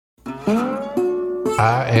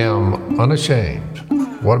I am unashamed.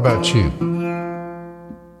 What about you?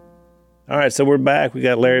 All right, so we're back. We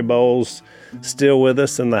got Larry Bowles still with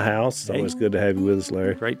us in the house. It's always good to have you with us,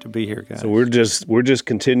 Larry. Great to be here, guys. So we're just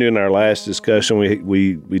continuing our last discussion.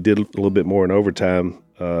 We did a little bit more in overtime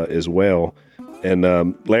as well. And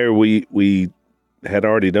Larry, we had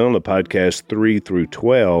already done the podcast 3 through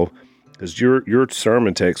 12 because your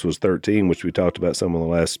sermon text was 13, which we talked about some on the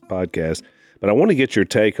last podcast. But I want to get your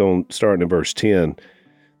take on starting in verse 10,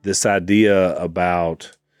 this idea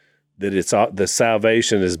about that it's the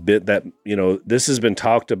salvation is bit that, this has been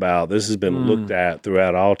talked about. This has been looked at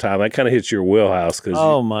throughout all time. That kind of hits your wheelhouse.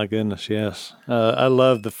 My goodness, yes. I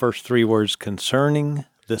love the first 3 words, concerning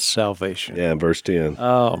this salvation. Yeah, in verse 10.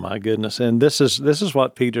 Oh, my goodness. And this is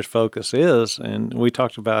what Peter's focus is. And we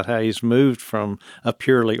talked about how he's moved from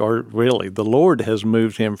the Lord has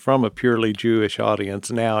moved him from a purely Jewish audience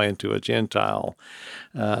now into a Gentile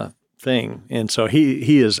thing. And so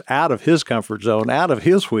he is out of his comfort zone, out of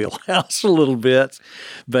his wheelhouse a little bit,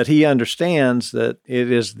 but he understands that it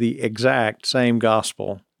is the exact same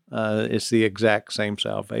gospel. It's the exact same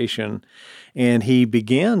salvation. And he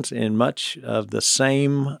begins in much of the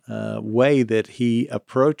same way that he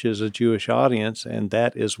approaches a Jewish audience, and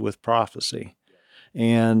that is with prophecy.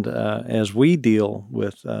 And as we deal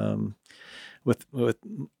with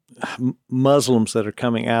Muslims that are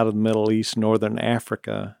coming out of the Middle East, Northern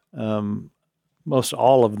Africa, most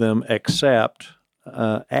all of them accept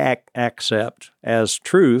as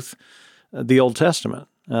truth the Old Testament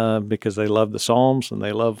because they love the Psalms and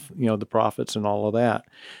they love the prophets and all of that.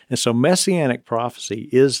 And so Messianic prophecy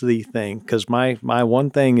is the thing, because my one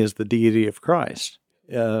thing is the deity of Christ.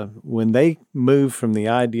 When they move from the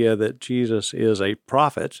idea that Jesus is a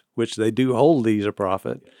prophet, which they do hold he's a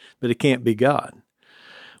prophet, but he can't be God.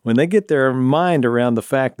 When they get their mind around the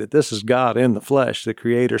fact that this is God in the flesh, the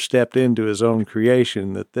Creator stepped into his own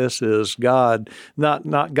creation, that this is God,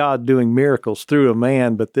 not God doing miracles through a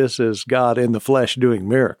man, but this is God in the flesh doing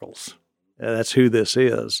miracles. That's who this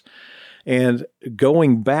is. And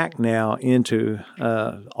going back now into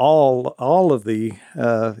all of the,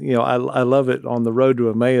 I love it on the road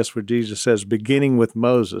to Emmaus where Jesus says, beginning with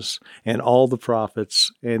Moses and all the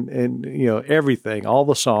prophets and everything, all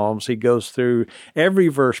the Psalms, he goes through every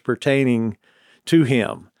verse pertaining to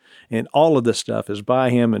him. And all of this stuff is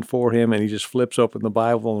by him and for him. And he just flips open the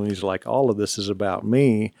Bible and he's like, all of this is about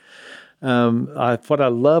me. What I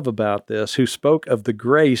love about this, who spoke of the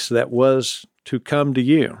grace that was to come to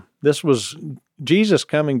you. This was, Jesus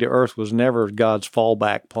coming to earth was never God's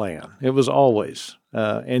fallback plan. It was always.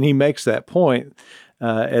 And he makes that point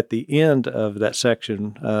at the end of that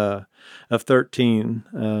section of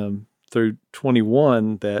 13 through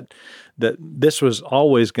 21 that this was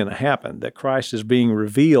always going to happen, that Christ is being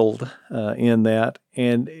revealed in that.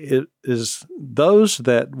 And it is those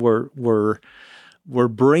that were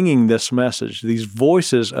bringing this message, these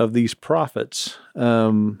voices of these prophets,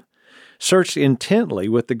 searched intently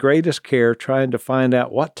with the greatest care, trying to find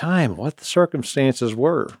out what the circumstances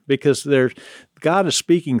were, because God is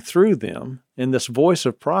speaking through them in this voice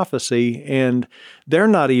of prophecy, and they're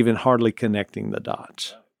not even hardly connecting the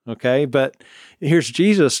dots. Okay, but here's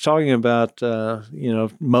Jesus talking about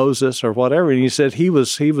Moses or whatever, and he said he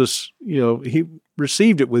received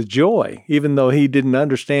it with joy, even though he didn't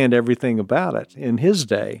understand everything about it in his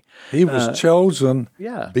day. He was chosen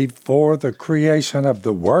before the creation of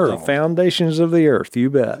the world. The foundations of the earth, you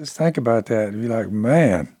bet. Just think about that. You're like,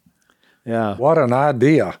 man, yeah, what an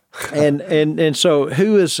idea. and so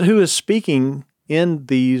who is speaking in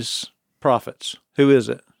these prophets? Who is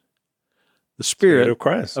it? The Spirit of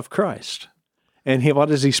Christ. And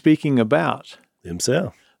what is he speaking about?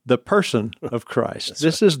 Himself. The person of Christ.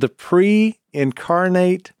 This is the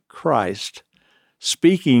pre-incarnate Christ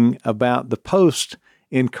speaking about the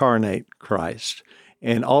post-incarnate Christ.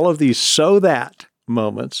 And all of these so that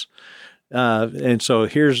moments. And so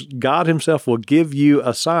here's God himself will give you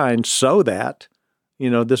a sign so that,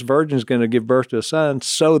 this virgin is going to give birth to a son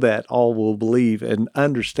so that all will believe and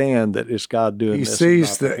understand that it's God doing this. He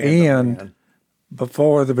sees the end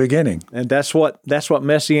before the beginning. And that's what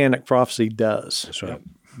Messianic prophecy does. That's right.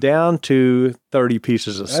 Down to 30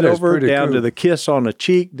 pieces of silver, down to the kiss on the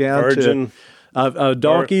cheek, down Virgin, to a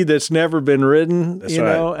donkey that's never been ridden, that's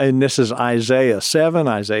right. And this is Isaiah 7,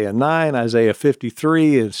 Isaiah 9, Isaiah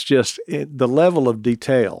 53. It's just, the level of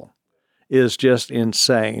detail is just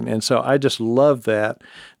insane. And so I just love that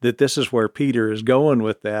this is where Peter is going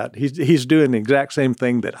with that. He's doing the exact same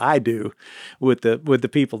thing that I do with the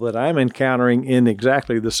people that I'm encountering in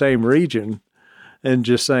exactly the same region, and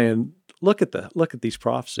just saying, look at these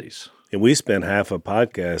prophecies. And we spent half a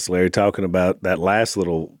podcast, Larry, talking about that last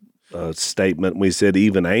little statement. We said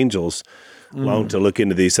even angels long to look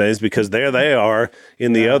into these things because there they are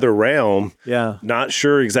in the other realm, not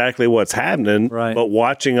sure exactly what's happening, but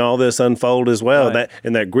watching all this unfold as well. That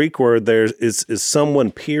in that Greek word there is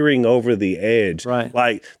someone peering over the edge,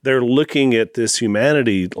 like they're looking at this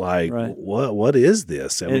humanity, like what is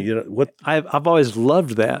this? I mean, what I've always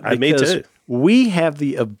loved that. Me too. We have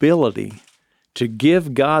the ability to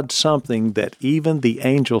give God something that even the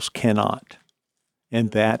angels cannot,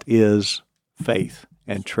 and that is faith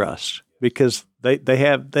and trust. Because they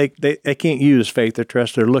can't use faith or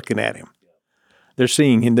trust. They're looking at him. They're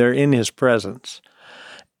seeing him. They're in his presence.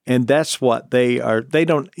 And that's what they are. They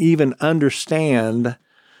don't even understand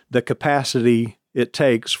the capacity it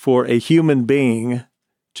takes for a human being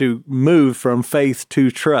to move from faith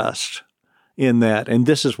to trust in that. And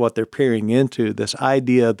this is what they're peering into, this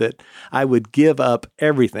idea that I would give up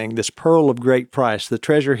everything, this pearl of great price, the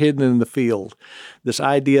treasure hidden in the field, this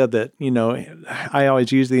idea that, I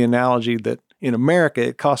always use the analogy that in America,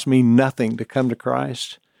 it cost me nothing to come to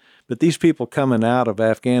Christ. But these people coming out of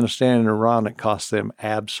Afghanistan and Iran, it cost them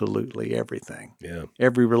absolutely everything. Yeah.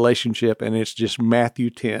 Every relationship, and it's just Matthew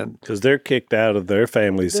 10. Because they're kicked out of their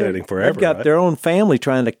family setting forever. They've got their own family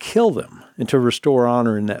trying to kill them and to restore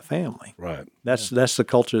honor in that family. Right. That's the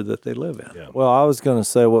culture that they live in. Yeah. Well, I was going to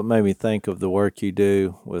say what made me think of the work you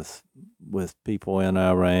do with people in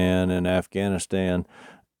Iran and Afghanistan.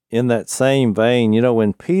 In that same vein,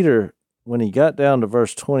 when Peter, when he got down to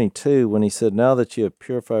verse 22, when he said, now that you have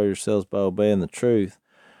purified yourselves by obeying the truth,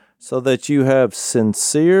 so that you have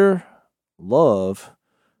sincere love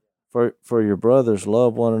for your brothers,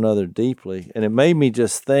 love one another deeply. And it made me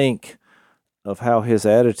just think of how his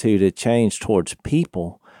attitude had changed towards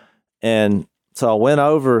people. And so I went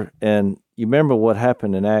over, and you remember what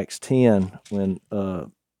happened in Acts 10 when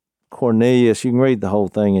Cornelius, you can read the whole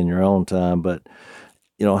thing in your own time, but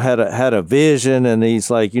had a vision, and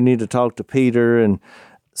he's like, you need to talk to Peter. And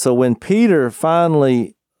so when Peter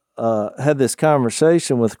finally had this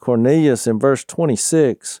conversation with Cornelius in verse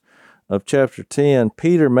 26 of chapter 10,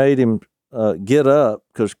 Peter made him get up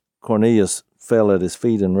because Cornelius fell at his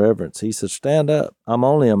feet in reverence. He said, stand up. I'm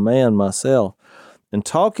only a man myself. And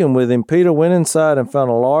talking with him, Peter went inside and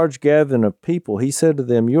found a large gathering of people. He said to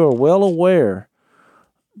them, you are well aware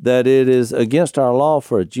that it is against our law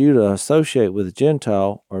for a Jew to associate with a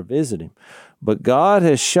Gentile or visit him. But God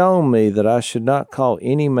has shown me that I should not call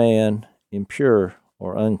any man impure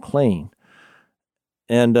or unclean.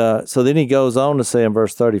 And so then he goes on to say in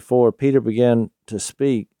verse 34, Peter began to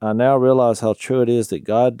speak, I now realize how true it is that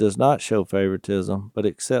God does not show favoritism, but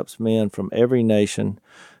accepts men from every nation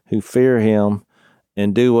who fear him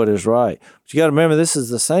and do what is right. But you got to remember, this is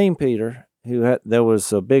the same Peter who there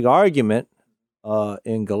was a big argument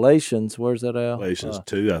in Galatians. Where's that out? Galatians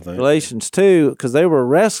 2, I think. Galatians 2, because they were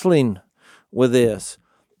wrestling with this.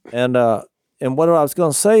 And what I was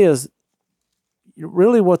going to say is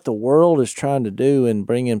really what the world is trying to do in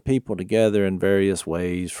bringing people together in various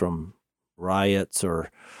ways, from riots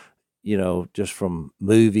or, just from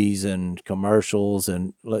movies and commercials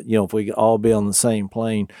and, if we could all be on the same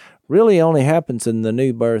plane, really only happens in the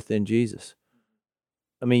new birth in Jesus.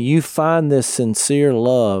 I mean, you find this sincere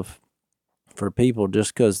love for people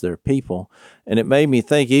just because they're people. And it made me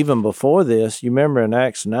think even before this, you remember in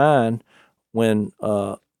Acts 9 when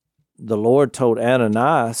the Lord told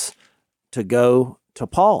Ananias to go to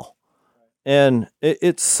Paul. And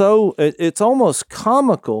it's almost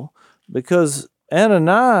comical because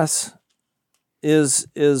Ananias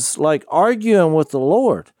is like arguing with the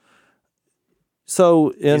Lord.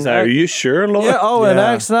 So are you sure, Lord? Yeah. In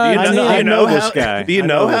Acts 9, I know this guy. Do you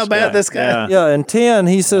know how bad this guy? Yeah. In 10,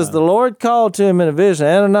 he says the Lord called to him in a vision,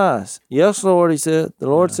 Ananias. Yes, Lord, he said. The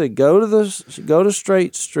Lord said, go to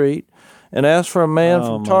Straight Street and ask for a man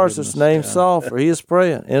from Tarsus named Saul, for he is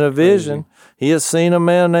praying. In a vision, he has seen a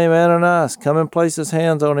man named Ananias come and place his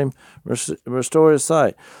hands on him, restore his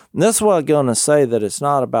sight. And that's what I'm going to say, that it's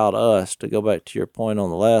not about us, to go back to your point on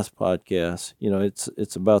the last podcast.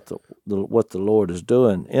 It's about what the Lord is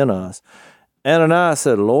doing in us. Ananias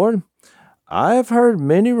said, Lord, I have heard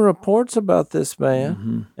many reports about this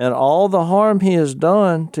man and all the harm he has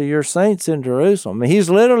done to your saints in Jerusalem. I mean, he's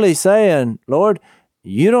literally saying, Lord,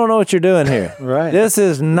 you don't know what you're doing here. Right. This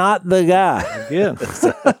is not the guy. Again,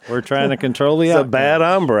 we're trying to control the outcome. It's a bad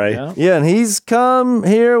hombre. Yeah, and he's come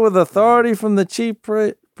here with authority from the chief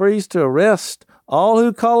priest to arrest all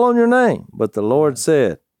who call on your name. But the Lord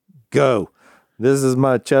said, go. This is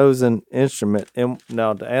my chosen instrument. And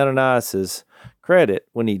now to Ananias' credit,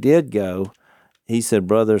 when he did go, he said,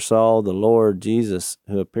 Brother Saul, the Lord Jesus,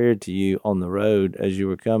 who appeared to you on the road as you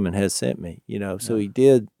were coming, has sent me. So he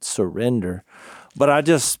did surrender. But I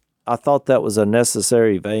I thought that was a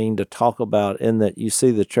necessary vein to talk about, in that you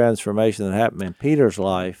see the transformation that happened in Peter's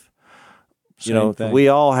life. Same thing. We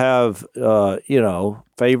all have,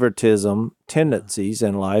 favoritism tendencies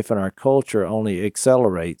in life, and our culture only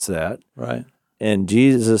accelerates that. Right. And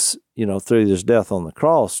Jesus, through his death on the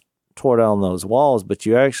cross, tore down those walls, but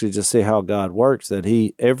you actually just see how God works, that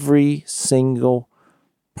every single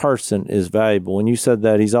person is valuable. When you said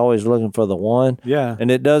that, he's always looking for the one. Yeah. And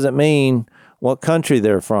it doesn't mean what country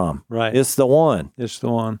they're from. Right. It's the one. It's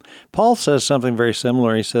the one. Paul says something very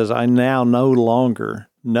similar. He says, I now no longer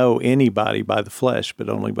know anybody by the flesh, but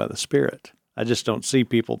only by the Spirit. I just don't see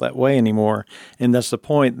people that way anymore. And that's the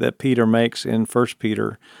point that Peter makes in 1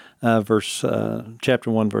 Peter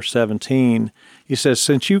chapter 1, verse 17. He says,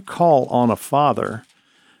 since you call on a Father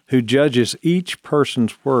who judges each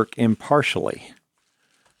person's work impartially.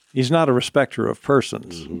 He's not a respecter of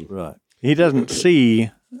persons. Mm-hmm. Right. He doesn't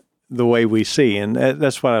see the way we see. And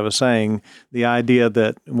that's what I was saying, the idea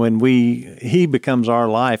that when he becomes our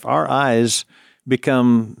life, our eyes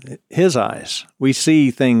become his eyes. We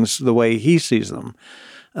see things the way he sees them.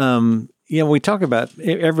 We talk about,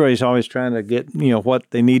 everybody's always trying to get, what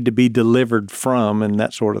they need to be delivered from and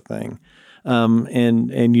that sort of thing.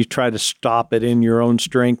 And you try to stop it in your own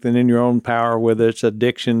strength and in your own power, whether it's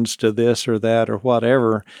addictions to this or that or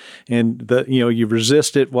whatever. And you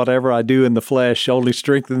resist it. Whatever I do in the flesh only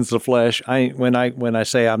strengthens the flesh. When I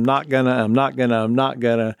say I'm not gonna,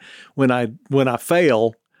 when I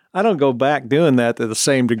fail, I don't go back doing that to the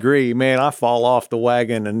same degree. Man, I fall off the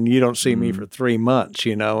wagon and you don't see me for 3 months,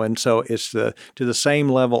 And so it's to the same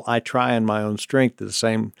level I try in my own strength, to the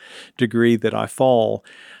same degree that I fall.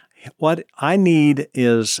 What I need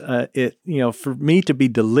is, for me to be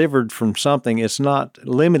delivered from something, it's not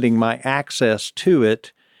limiting my access to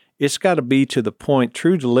it. It's got to be to the point,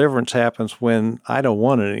 true deliverance happens when I don't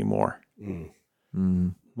want it anymore.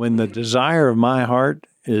 When the desire of my heart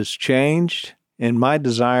is changed, and my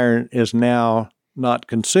desire is now not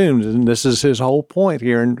consumed. And this is his whole point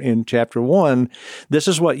here in chapter 1. This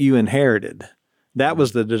is what you inherited. That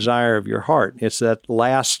was the desire of your heart. It's that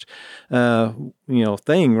last,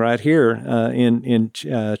 thing right here in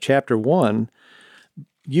chapter 1.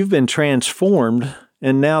 You've been transformed,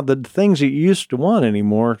 and now the things that you used to want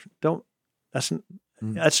anymore don't.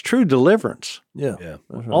 That's true deliverance. Yeah.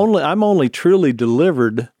 I'm only truly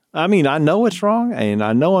delivered. I mean, I know it's wrong, and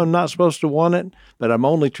I know I'm not supposed to want it, but I'm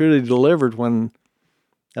only truly delivered when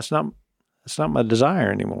that's not my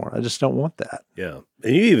desire anymore. I just don't want that. Yeah,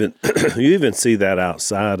 and you even see that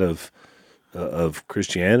outside of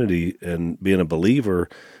Christianity and being a believer,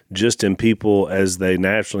 just in people as they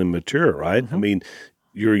naturally mature. Right? I mean,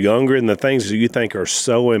 you're younger, and the things that you think are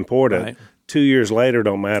so important. Right. 2 years later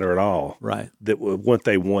don't matter at all. Right. That what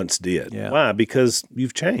they once did. Yeah. Why? Because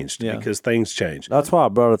you've changed. Yeah. Because things change. That's why I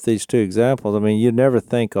brought up these two examples. I mean, you'd never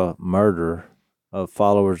think a murder of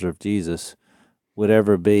followers of Jesus would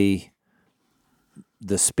ever be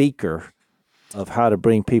the speaker of how to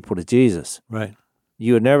bring people to Jesus. Right.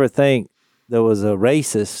 You would never think there was a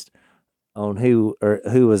racist who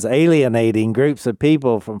was alienating groups of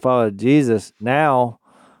people from following Jesus, now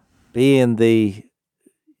being the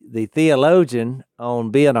theologian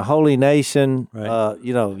on being a holy nation, right.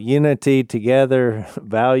 Unity together,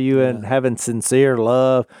 valuing, having sincere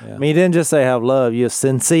love. Yeah. I mean, he didn't just say have love, you're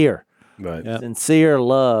sincere. Right. Yeah. Sincere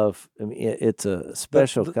love. I mean, it's a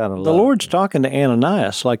special kind of love. The Lord's talking to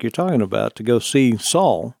Ananias, like you're talking about, to go see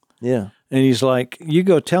Saul. Yeah. And he's like, you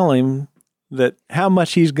go tell him that how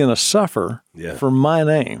much he's going to suffer for my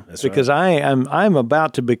name. That's because right. I'm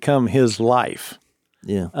about to become his life.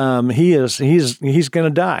 Yeah. He's going to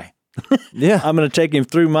die. Yeah. I'm going to take him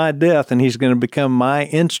through my death, and he's going to become my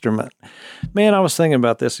instrument. Man, I was thinking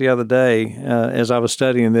about this the other day as I was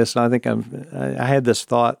studying this, and I think I had this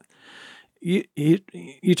thought. You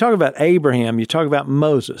talk about Abraham, you talk about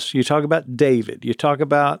Moses, you talk about David, you talk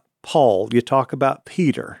about Paul, you talk about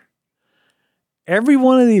Peter. Every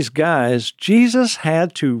one of these guys, Jesus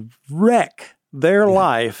had to wreck their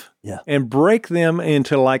life and break them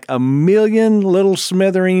into like a million little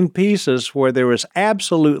smithereen pieces where there was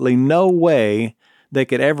absolutely no way they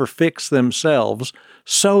could ever fix themselves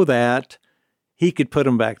so that he could put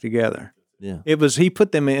them back together. Yeah. He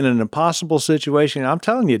put them in an impossible situation. I'm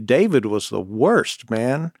telling you, David was the worst,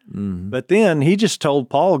 man. Mm-hmm. But then he just told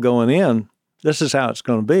Paul going in, this is how it's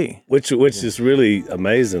going to be. Which is really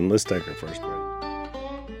amazing. Let's take our first break.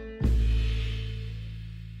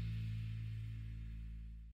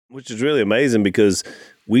 Which is really amazing because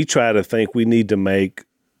we try to think we need to make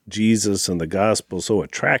Jesus and the gospel so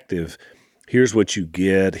attractive. here's what you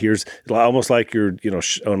get. Here's almost like you're,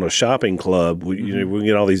 on a shopping club. We can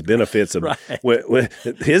get all these benefits. Of,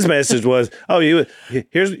 his message was, you're going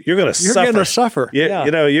to suffer. You're going to suffer. Yeah.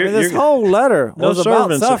 This whole letter was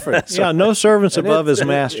about suffering. No servants above his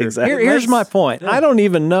master. Exactly. Here's my point. I don't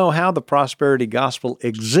even know how the prosperity gospel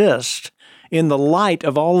exists in the light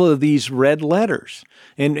of all of these red letters.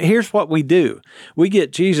 And here's what we do. We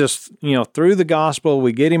get Jesus, through the gospel,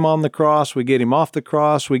 we get him on the cross, we get him off the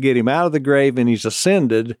cross, we get him out of the grave, and he's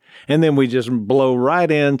ascended, and then we just blow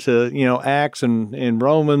right into, Acts and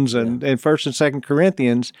Romans and 1st and 2nd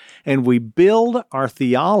Corinthians, and we build our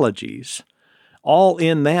theologies all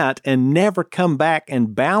in that and never come back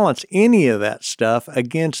and balance any of that stuff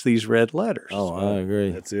against these red letters. Oh, I agree.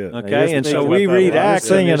 That's it. Okay, and so we read Acts and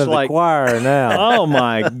singing it's to the like, choir now. Oh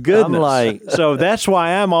my goodness! So that's why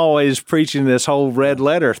I'm always preaching this whole red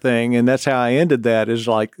letter thing, and that's how I ended that. Is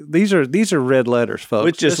like these are red letters, folks.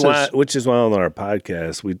 Which is why on our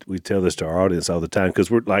podcast we tell this to our audience all the time, because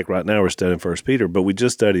we're like right now we're studying 1 Peter, but we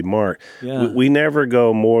just studied Mark. Yeah. We never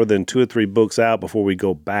go more than 2 or 3 books out before we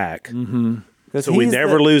go back. Mm-hmm. So we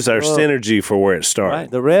never lose our synergy for where it started. Right.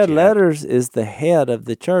 The red letters is the head of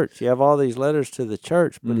the church. You have all these letters to the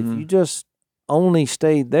church, but if you just only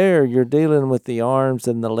stayed there, you're dealing with the arms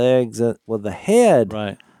and the legs. The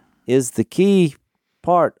head is the key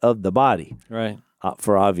part of the body, right?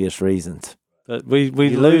 For obvious reasons. But we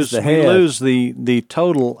lose the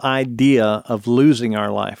total idea of losing our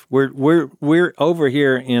life. We're over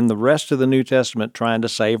here in the rest of the New Testament trying to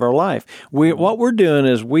save our life. What we're doing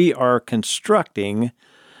is we are constructing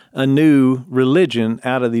a new religion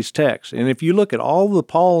out of these texts. And if you look at all the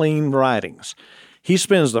Pauline writings, he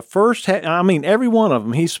spends the first every one of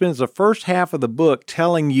them, he spends the first half of the book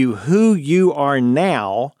telling you who you are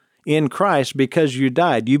now in Christ because you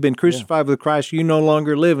died. You've been crucified with Christ. You no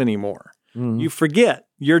longer live anymore. Mm-hmm. You forget.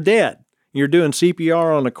 You're dead. You're doing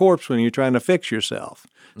CPR on a corpse when you're trying to fix yourself.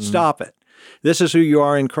 Mm-hmm. Stop it. This is who you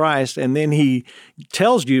are in Christ. And then he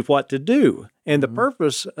tells you what to do. And the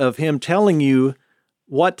purpose of him telling you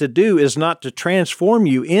what to do is not to transform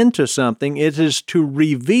you into something. It is to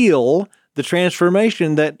reveal the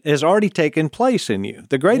transformation that has already taken place in you.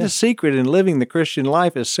 The greatest secret in living the Christian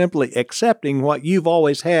life is simply accepting what you've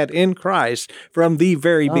always had in Christ from the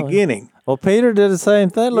very beginning. Well, Peter did the same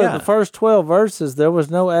thing. Look, the first 12 verses, there was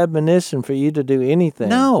no admonition for you to do anything.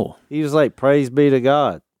 No. He was like, praise be to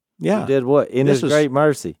God. Yeah. He did what? In his great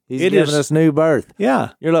mercy. He's given us new birth.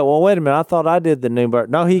 Yeah. You're like, well, wait a minute. I thought I did the new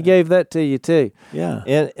birth. No, he gave that to you too. Yeah.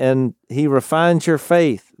 And he refines your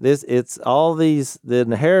faith. It's all these, the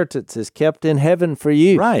inheritance is kept in heaven for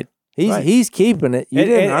you. Right. He's keeping it. You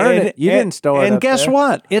didn't earn it. You didn't store it. And guess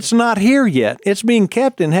what? It's not here yet. It's being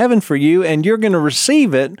kept in heaven for you, and you're going to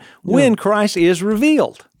receive it when Christ is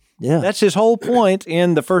revealed. Yeah. That's his whole point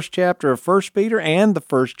in the first chapter of 1 Peter and the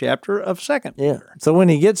first chapter of 2 Peter. So when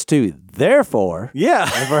he gets to therefore,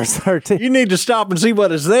 in verse 13, you need to stop and see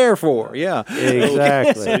what it's there for. Yeah.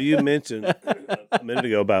 Exactly. So you mentioned a minute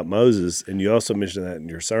ago about Moses, and you also mentioned that in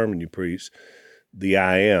your sermon you preached, the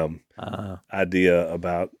I am idea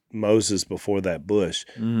about Moses before that bush.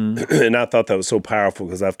 Mm-hmm. And I thought that was so powerful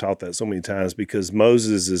because I've taught that so many times, because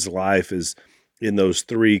Moses' life is in those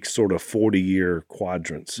 3 sort of 40-year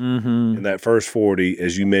quadrants. Mm-hmm. In that first 40,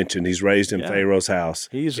 as you mentioned, he's raised in Pharaoh's house.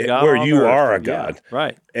 He's God where you are a God. Yeah,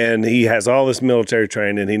 right. And he has all this military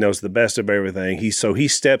training. He knows the best of everything. So he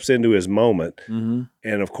steps into his moment. Mm-hmm.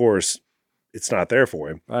 And, of course, it's not there for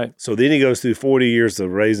him. Right. So then he goes through 40 years of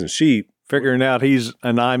raising sheep. Figuring out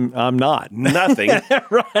I'm not. Nothing.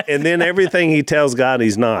 Right. And then everything he tells God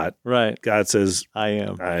he's not. Right. God says, I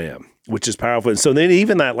am. Which is powerful. And so then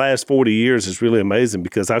even that last 40 years is really amazing,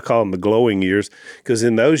 because I call them the glowing years, because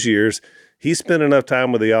in those years, he spent enough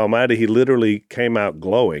time with the Almighty, he literally came out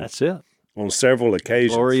glowing. That's it. On several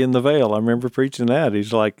occasions. Glory in the veil. I remember preaching that.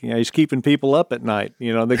 He's like, he's keeping people up at night. They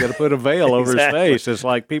got to put a veil over his face. It's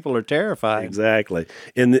like people are terrified. Exactly.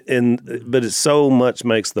 But it so much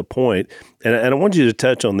makes the point. And I want you to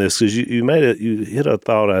touch on this, because you hit a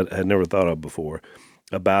thought I had never thought of before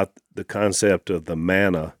about the concept of the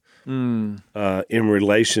manna. In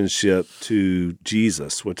relationship to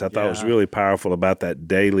Jesus, which I thought was really powerful about that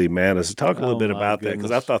daily manna. So talk a little bit about that,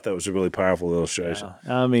 because I thought that was a really powerful illustration.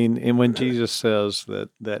 Yeah. And when Jesus says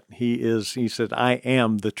that he said, I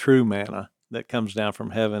am the true manna that comes down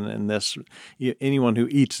from heaven, and anyone who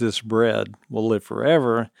eats this bread will live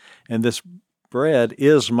forever, and this bread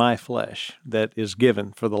is my flesh that is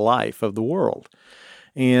given for the life of the world.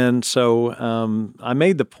 And so I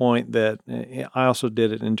made the point that I also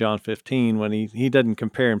did it in John 15 when he doesn't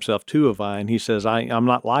compare himself to a vine. He says, I'm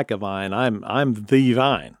not like a vine. I'm the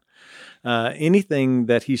vine. Anything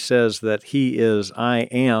that he says that he is, I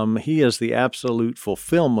am, he is the absolute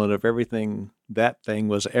fulfillment of everything that thing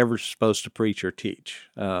was ever supposed to preach or teach.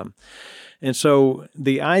 And so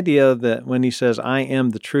the idea that when he says, I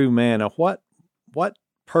am the true manna, what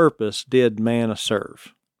purpose did manna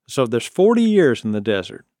serve? So there's 40 years in the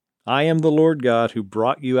desert. I am the Lord God who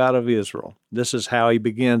brought you out of Israel. This is how he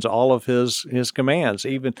begins all of his commands.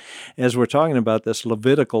 Even as we're talking about this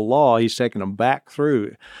Levitical law, he's taking them back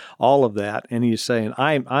through all of that, and he's saying,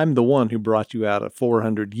 I'm the one who brought you out of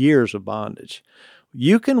 400 years of bondage.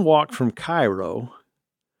 You can walk from Cairo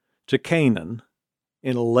to Canaan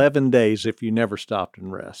in 11 days if you never stopped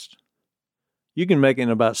and rest. You can make it in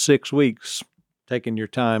about 6 weeks, taking your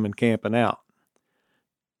time and camping out.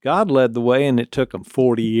 God led the way, and it took them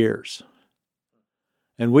 40 years.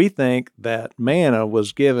 And we think that manna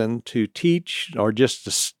was given to teach or just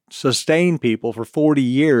to sustain people for 40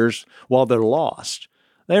 years while they're lost.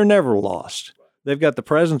 They're never lost. They've got the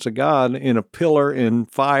presence of God in a pillar in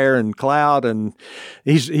fire and cloud, and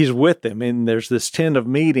he's with them. And there's this tent of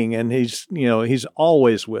meeting, and he's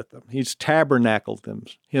always with them. He's tabernacled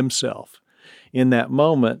himself in that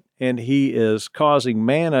moment, and he is causing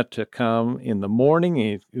manna to come in the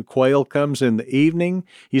morning. Quail comes in the evening.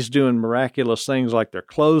 He's doing miraculous things like their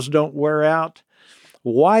clothes don't wear out.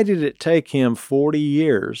 Why did it take him 40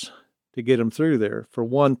 years to get them through there? For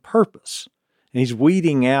one purpose. And he's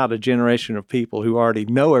weeding out a generation of people who already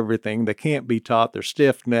know everything. They can't be taught. They're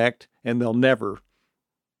stiff-necked, and they'll never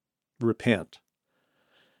repent.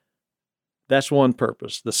 That's one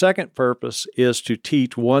purpose. The second purpose is to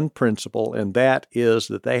teach one principle, and that is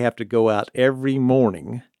that they have to go out every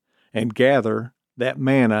morning and gather that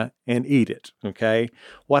manna and eat it, okay?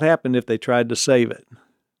 What happened if they tried to save it?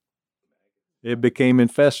 It became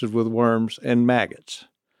infested with worms and maggots,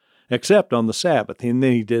 except on the Sabbath, and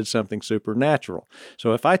then he did something supernatural.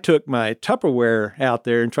 So if I took my Tupperware out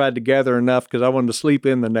there and tried to gather enough because I wanted to sleep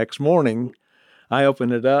in the next morning, I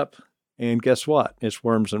open it up, and guess what? It's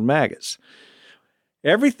worms and maggots.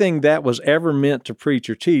 Everything that was ever meant to preach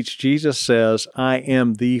or teach, Jesus says, I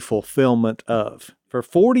am the fulfillment of. For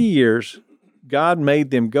 40 years, God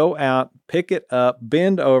made them go out, pick it up,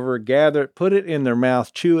 bend over, gather it, put it in their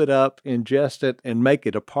mouth, chew it up, ingest it, and make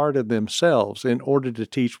it a part of themselves in order to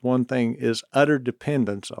teach one thing is utter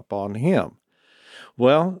dependence upon Him.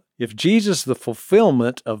 Well, if Jesus is the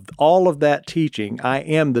fulfillment of all of that teaching, I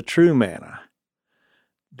am the true manna,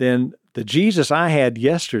 then the Jesus I had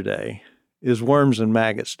yesterday is worms and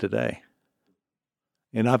maggots today.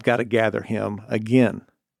 And I've got to gather him again,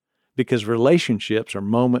 because relationships are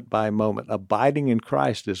moment by moment. Abiding in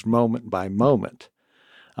Christ is moment by moment.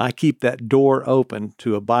 I keep that door open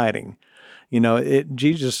to abiding.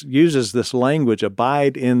 Jesus uses this language,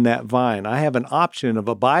 abide in that vine. I have an option of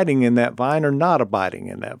abiding in that vine or not abiding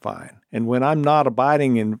in that vine. And when I'm not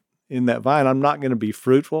abiding in that vine, I'm not going to be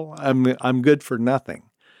fruitful. I'm good for nothing.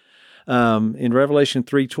 In Revelation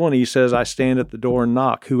 3:20, he says, I stand at the door and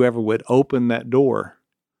knock. Whoever would open that door.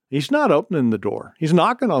 He's not opening the door. He's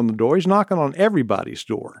knocking on the door. He's knocking on everybody's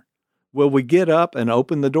door. Will we get up and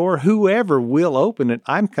open the door? Whoever will open it,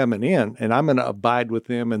 I'm coming in, and I'm going to abide with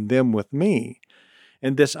them and them with me.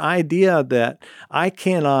 And this idea that I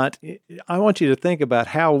want you to think about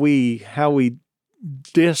how we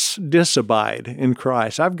disabide in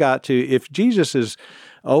Christ. I've got to, if Jesus is,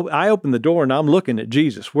 I open the door and I'm looking at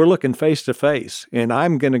Jesus. We're looking face to face, and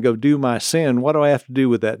I'm going to go do my sin. What do I have to do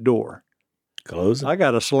with that door? Close it. I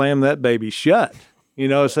got to slam that baby shut.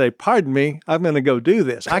 Say, pardon me, I'm going to go do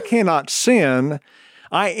this. I cannot sin.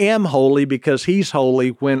 I am holy because he's holy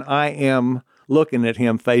when I am looking at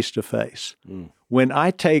him face to face. When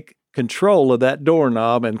I take control of that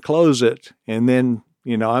doorknob and close it, and then,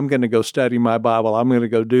 I'm going to go study my Bible, I'm going to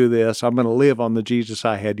go do this, I'm going to live on the Jesus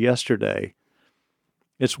I had yesterday,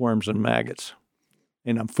 it's worms and maggots.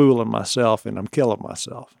 And I'm fooling myself and I'm killing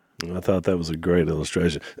myself. I thought that was a great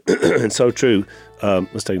illustration. And so true.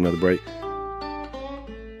 Let's take another break.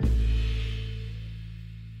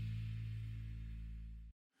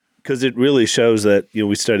 Because it really shows that,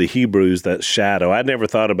 we study Hebrews, that shadow. I never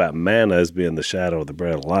thought about manna as being the shadow of the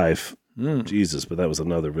bread of life, Jesus, but that was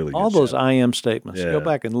another really good all those shadow. I am statements. Yeah. Go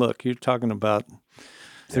back and look. You're talking about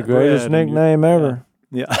It's the greatest nickname ever.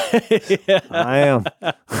 Yeah. I am.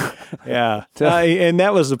 Yeah. And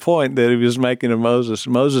that was the point that he was making to Moses.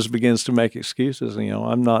 Moses begins to make excuses.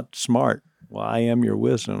 I'm not smart. Well, I am your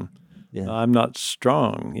wisdom. Yeah. I'm not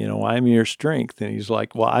strong. I'm your strength. And he's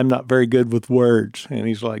like, well, I'm not very good with words. And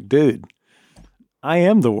he's like, dude, I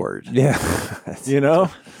am the word. Yeah.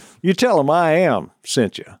 You tell him I am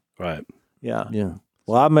sent you. Right. Yeah. Yeah.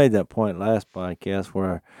 Well, I made that point last podcast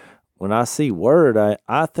where when I see word,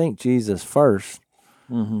 I think Jesus first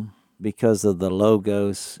because of the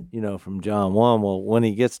logos, from John 1. Well, when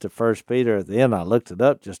he gets to 1 Peter at the end, I looked it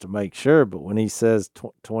up just to make sure. But when he says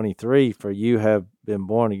 23, for you have been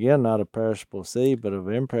born again, not of perishable seed, but of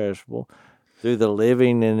imperishable, through the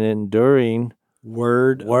living and enduring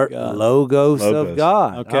Word of God. Logos of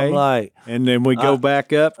God. Okay. I'm like, and then we go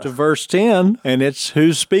back up to verse 10, and it's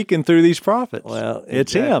who's speaking through these prophets. Well,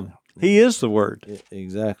 it's him. He is the Word.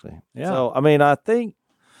 Exactly. Yeah. So, I think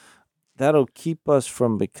that'll keep us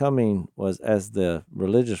from becoming, as the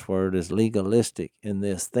religious word is, legalistic in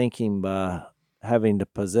this thinking by having to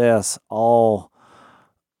possess all,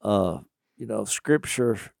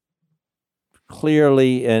 Scripture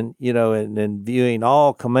clearly, and and viewing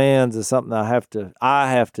all commands as something I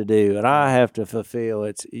have to do and I have to fulfill.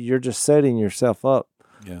 You're just setting yourself up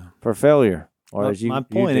for failure. Or as my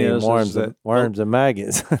point is worms and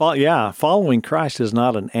maggots. Following Christ is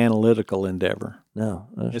not an analytical endeavor. No,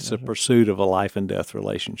 it's a pursuit of a life and death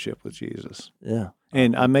relationship with Jesus. Yeah,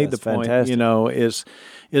 and I made the point, fantastic.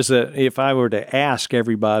 Is that if I were to ask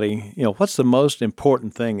everybody, what's the most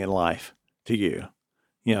important thing in life to you?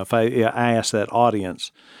 If I ask that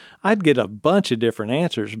audience, I'd get a bunch of different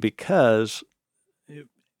answers, because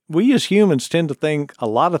we as humans tend to think a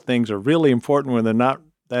lot of things are really important when they're not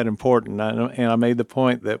that important. And I made the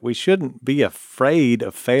point that we shouldn't be afraid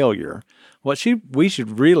of failure. What we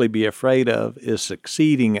should really be afraid of is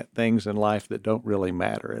succeeding at things in life that don't really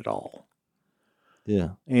matter at all.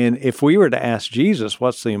 Yeah. And if we were to ask Jesus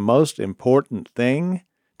what's the most important thing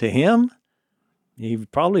to him, he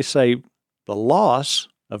would probably say the loss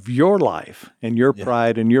of your life and your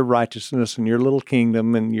pride and your righteousness and your little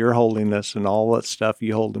kingdom and your holiness and all that stuff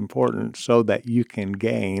you hold important, so that you can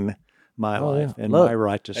gain my life and my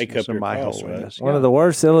righteousness and my holiness. Right? One of the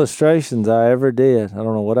worst illustrations I ever did, I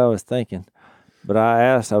don't know what I was thinking, but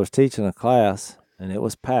I was teaching a class and it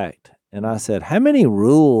was packed. And I said, how many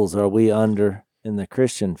rules are we under in the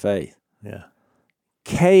Christian faith? Yeah.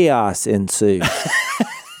 Chaos ensued.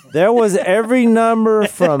 There was every number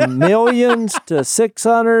from millions to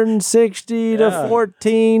 660 to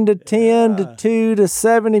 14 to 10 to 2 to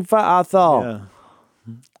 75. I thought,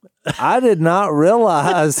 I did not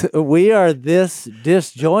realize we are this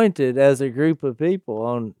disjointed as a group of people.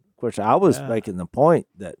 Of course, I was making the point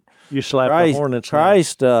that you slapped the hornet's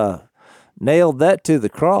Christ nailed that to the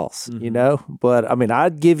cross, But,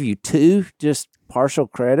 I'd give you two, just partial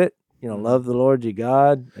credit. Love the Lord your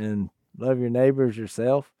God and love your neighbors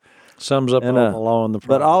yourself. Sums up all the law and the prophets.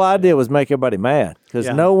 But all I did was make everybody mad, because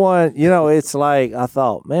no one, it's like, I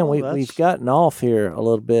thought, man, we've gotten off here a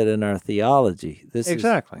little bit in our theology. This is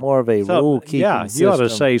more of a rule-keeping system. You ought to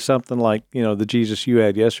say something like, the Jesus you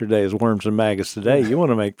had yesterday is worms and maggots today. You want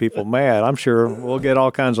to make people mad. I'm sure we'll get all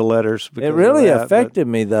kinds of letters. It really affected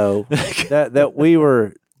me, though, that we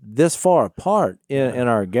were this far apart in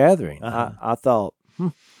our gathering. I thought,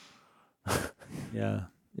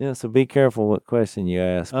 Yeah, so be careful what question you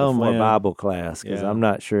ask before Bible class, because I'm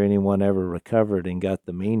not sure anyone ever recovered and got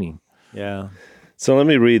the meaning. Yeah. So let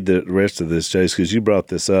me read the rest of this, Chase, because you brought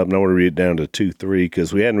this up, and I want to read it down to 2:3,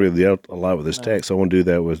 because we hadn't really dealt a lot with this text. So I want to do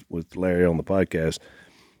that with Larry on the podcast.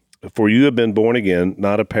 For you have been born again,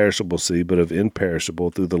 not of perishable seed, but of imperishable,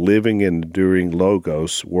 through the living and enduring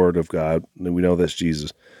Logos, Word of God. And we know that's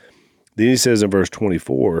Jesus. Then he says in verse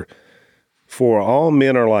 24, for all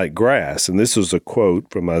men are like grass, and this is a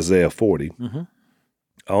quote from Isaiah 40. Mm-hmm.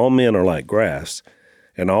 All men are like grass,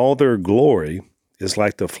 and all their glory is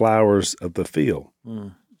like the flowers of the field.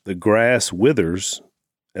 Mm. The grass withers,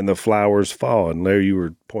 and the flowers fall. And Larry, you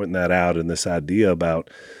were pointing that out in this idea about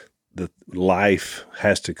the life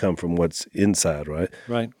has to come from what's inside, right?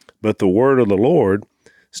 Right. But the word of the Lord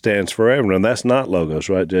stands forever, and that's not Logos,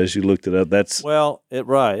 right, Jess? You looked it up. That's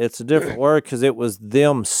It's a different word, because it was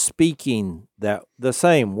them speaking the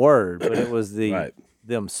same word, but it was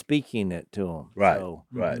them speaking it to them. Right, so,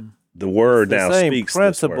 right. The word the now same speaks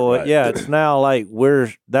principle. This word, right? Yeah, it's now like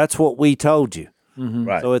that's what we told you. Mm-hmm.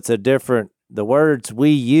 Right. So it's the words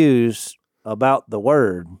we use about the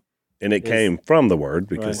word. And it came from the word,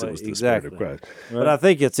 because it was the Spirit of Christ. Right. But I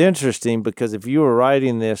think it's interesting, because if you were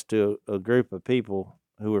writing this to a group of people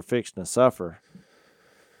who were fixing to suffer,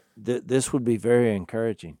 this would be very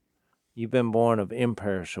encouraging. You've been born of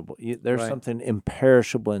imperishable. There's something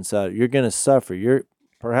imperishable inside. You're going to suffer.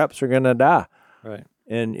 Perhaps you're going to die. Right.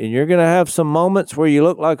 And you're going to have some moments where you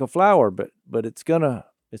look like a flower, but it's going to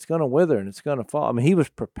wither and it's going to fall. He was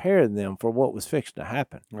preparing them for what was fixing to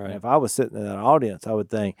happen. Right. And if I was sitting in that audience, I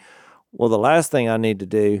would think, well, the last thing I need to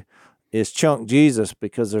do is chunk Jesus,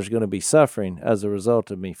 because there's going to be suffering as a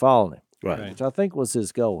result of me following him. Right. which I think was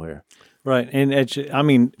his goal here. Right. And I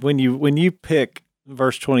mean, when you pick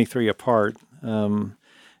verse 23 apart,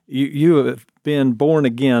 you have been born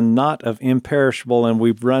again, not of imperishable, and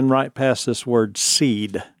we've run right past this word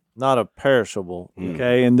seed. Not a perishable.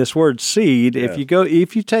 Okay, and this word seed, if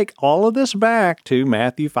you take all of this back to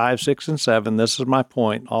Matthew 5, 6, and 7, this is my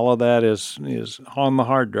point. All of that is on the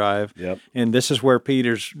hard drive. Yep. And this is where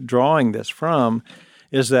Peter's drawing this from,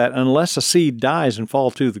 is that unless a seed dies and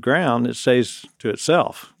falls to the ground, it stays to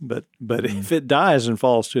itself. But if it dies and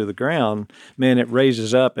falls to the ground, man, it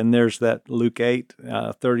raises up, and there's that Luke 8,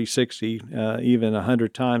 30, 60, even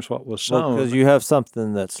 100 times what was sown. Because you have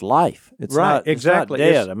something that's life. It's Right, not, exactly.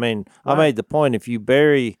 It's not dead. I mean, I made the point, if you'd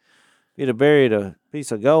have buried a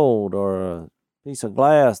piece of gold or a piece of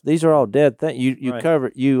glass, these are all dead things. You Right. cover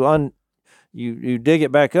it, you dig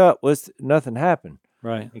it back up, nothing happened.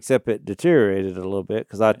 Right. Except it deteriorated a little bit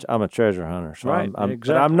because I'm a treasure hunter. So Right, but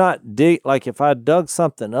exactly. I'm not like if I dug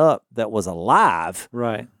something up that was alive,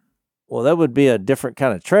 Right. well, that would be a different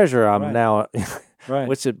kind of treasure. I'm Right. now, Right.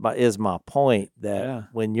 which is my point, that Yeah.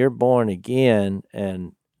 when you're born again,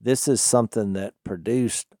 and this is something that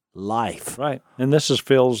produced life. Right. And this is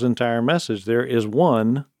Phil's entire message. There is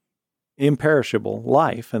one imperishable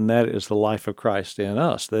life, and that is the life of Christ in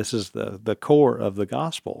us. This is the core of the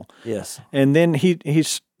gospel. Yes. And then he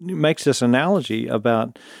makes this analogy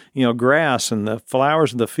about, grass and the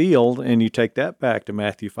flowers of the field, and you take that back to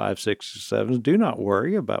Matthew 5, 6, 7. Do not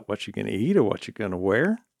worry about what you're going to eat or what you're going to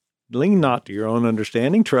wear. Lean not to your own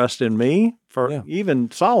understanding. Trust in me. For even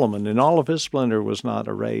Solomon in all of his splendor was not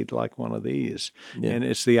arrayed like one of these. Yeah. And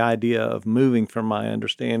it's the idea of moving from my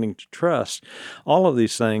understanding to trust. All of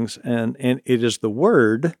these things, and it is the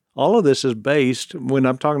word. All of this is based, when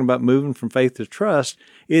I'm talking about moving from faith to trust,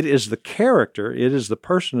 it is the character, it is the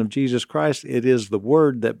person of Jesus Christ, it is the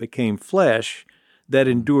word that became flesh that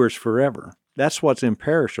endures forever. That's what's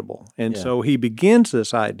imperishable. And so he begins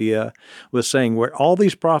this idea with saying where all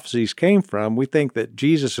these prophecies came from. We think that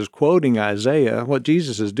Jesus is quoting Isaiah. What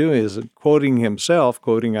Jesus is doing is quoting himself,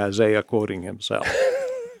 quoting Isaiah, quoting himself.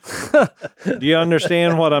 Do you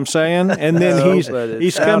understand what I'm saying? And then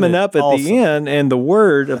he's coming up at the end, and the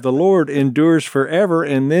word of the Lord endures forever.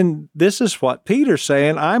 And then this is what Peter's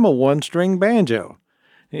saying, I'm a one-string banjo.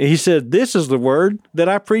 He said, this is the word that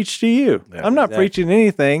I preach to you. Yeah, I'm not preaching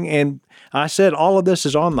anything. And I said, all of this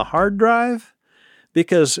is on the hard drive,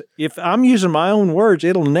 because if I'm using my own words,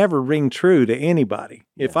 it'll never ring true to anybody.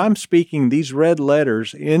 Yeah. If I'm speaking these red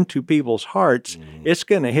letters into people's hearts, it's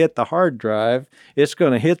going to hit the hard drive. It's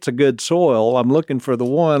going to hit the good soil. I'm looking for the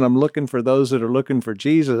one. I'm looking for those that are looking for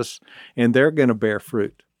Jesus, and they're going to bear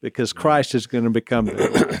fruit, because Christ is going to become their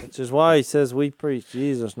Lord. Which is why he says we preach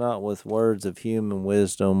Jesus not with words of human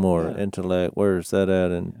wisdom or intellect. Where is that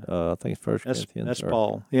at? In I think it's 1 Corinthians. That's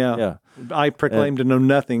Paul. Yeah. Yeah. I proclaimed to know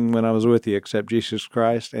nothing when I was with you except Jesus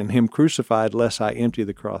Christ and him crucified, lest I empty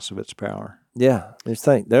the cross of its power. Yeah. Just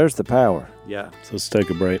think, there's the power. Yeah. So let's take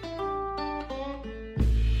a break.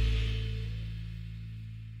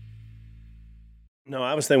 No,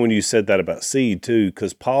 I was thinking when you said that about seed too,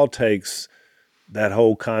 because Paul takes that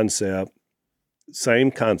whole concept,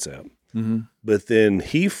 same concept, but then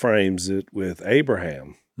he frames it with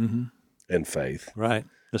Abraham and faith. Right.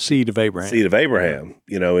 The seed of Abraham. Seed of Abraham.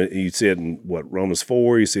 You see it in Romans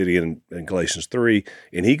 4, you see it again in Galatians 3,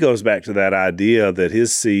 and he goes back to that idea that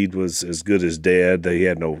his seed was as good as dead, that he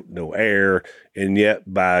had no heir, and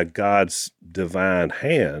yet by God's divine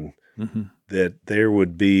hand, that there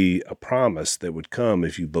would be a promise that would come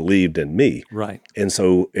if you believed in me. Right. And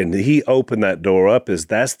he opened that door up as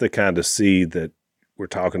that's the kind of seed that we're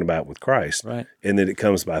talking about with Christ. Right. And then it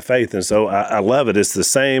comes by faith. And so I love it. It's the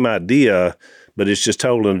same idea, but it's just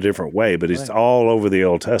told in a different way. But it's all over the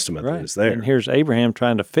Old Testament that it's there. And here's Abraham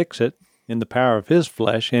trying to fix it in the power of his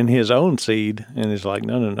flesh, in his own seed. And he's like,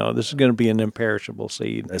 no, this is going to be an imperishable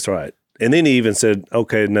seed. That's right. And then he even said,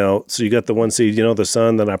 okay, now, so you got the one seed, the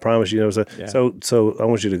son that I promised you. So I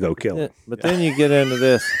want you to go kill him. But then you get into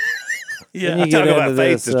this. Yeah, you talk about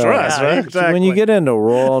faith to trust, right? Exactly. When you get into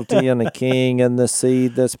royalty and the king and the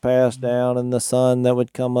seed that's passed down and the son that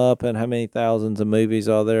would come up, and how many thousands of movies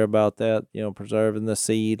are there about that, preserving the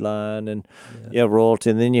seed line and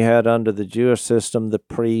royalty. And then you had under the Jewish system, the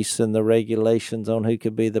priests and the regulations on who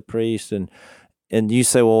could be the priest. And you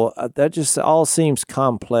say, well, that just all seems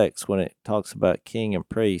complex when it talks about king and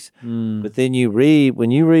priest. But then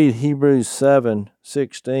when you read Hebrews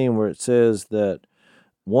 7:16, where it says that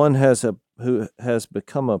one who has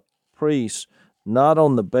become a priest not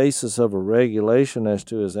on the basis of a regulation as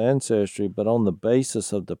to his ancestry, but on the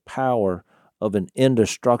basis of the power of an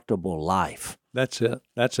indestructible life. That's it.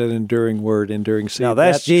 That's an enduring word, enduring seed. Now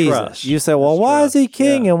that's Jesus. Trust. You say, well, why is he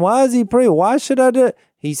king and why is he priest? Why should I do it?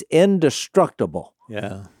 He's indestructible.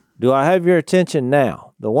 Yeah. Do I have your attention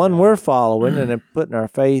now? The one we're following and putting our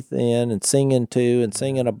faith in and singing to and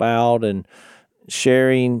singing about and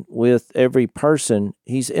sharing with every person,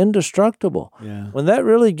 he's indestructible. Yeah. When that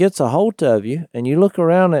really gets a hold of you and you look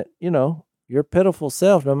around at, your pitiful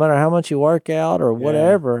self, no matter how much you work out or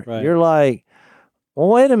whatever, you're like, well,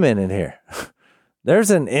 wait a minute here.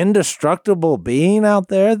 There's an indestructible being out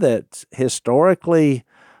there that's historically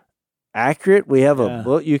accurate. We have a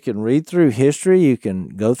book you can read through history. You can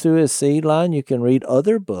go through his seed line. You can read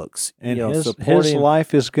other books. And his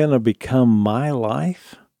life is going to become my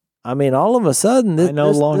life. I mean, all of a sudden, I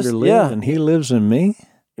no longer live, and he lives in me.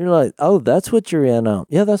 You're like, oh, that's what you're in on.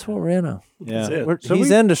 Yeah, that's what we're in on. Yeah,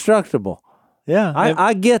 he's indestructible. Yeah,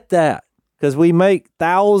 I get that. Because we make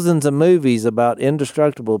thousands of movies about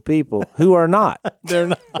indestructible people who are not. They're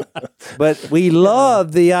not. But we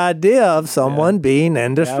love the idea of someone being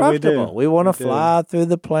indestructible. Yeah, we want to fly through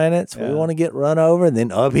the planets. We want to get run over, and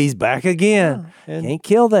then he's back again. Yeah. Can't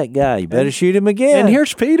kill that guy. You better shoot him again. And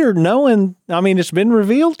here's Peter knowing, it's been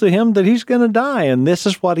revealed to him that he's going to die, and this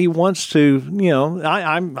is what he wants to,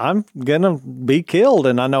 I'm going to be killed,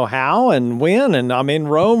 and I know how and when, and I'm in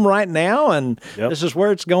Rome right now, and this is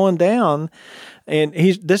where it's going down. And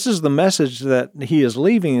this is the message that he is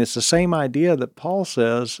leaving. It's the same idea that Paul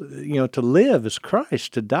says, to live is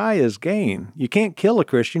Christ, to die is gain. You can't kill a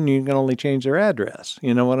Christian, you can only change their address.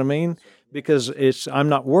 You know what I mean? Because I'm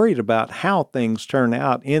not worried about how things turn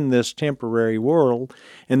out in this temporary world.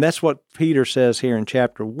 And that's what Peter says here in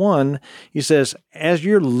chapter 1. He says, as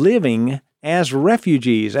you're living as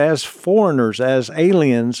refugees, as foreigners, as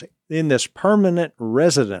aliens in this permanent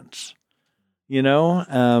residence,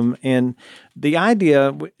 and the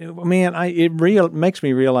idea, man, it makes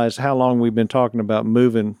me realize how long we've been talking about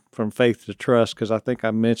moving from faith to trust, because I think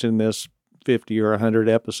I mentioned this 50 or 100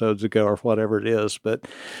 episodes ago or whatever it is. But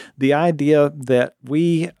the idea that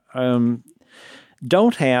we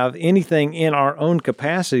don't have anything in our own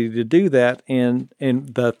capacity to do that, and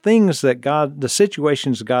the things that the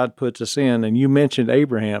situations God puts us in, and you mentioned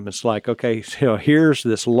Abraham, it's like, okay, so here's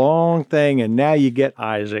this long thing, and now you get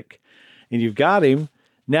Isaac. And you've got him,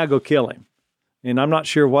 now go kill him. And I'm not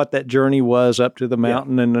sure what that journey was up to the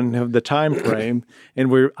mountain and the time frame.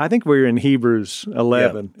 And I think we're in Hebrews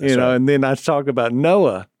 11, right. And then I talk about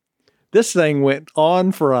Noah. This thing went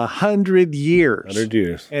on for 100 years. 100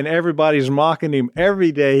 years. And everybody's mocking him.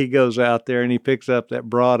 Every day he goes out there and he picks up that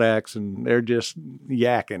broadaxe and they're just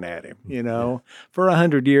yakking at him, for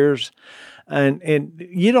 100 years. And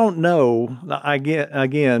you don't know,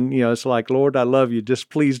 again, it's like, Lord, I love you. Just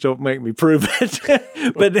please don't make me prove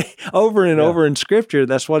it. But over and over in Scripture,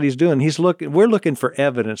 that's what he's doing. We're looking for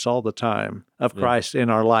evidence all the time of Christ in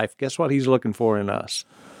our life. Guess what he's looking for in us?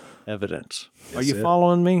 Evidence. Are you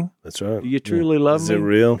following me? That's right. Do you truly love me? Is it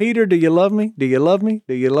real? Peter, do you love me? Do you love me?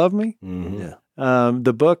 Do you love me? Mm-hmm. Yeah.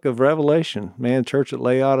 The book of Revelation, man, church at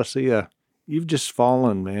Laodicea, you've just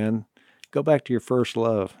fallen, man. Go back to your first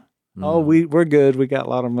love. Oh, we're good. We got a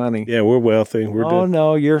lot of money. Yeah, we're wealthy.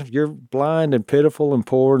 No, you're blind and pitiful and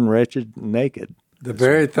poor and wretched and naked. The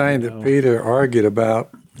very thing that Peter argued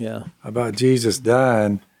about Jesus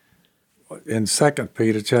dying in 2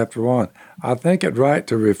 Peter chapter 1, I think it right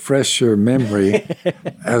to refresh your memory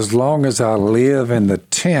as long as I live in the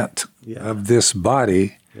tent of this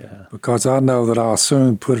body, because I know that I'll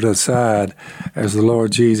soon put it aside, as the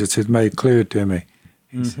Lord Jesus had made clear to me.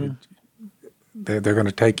 He said, they're going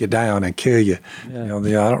to take you down and kill you. Yeah.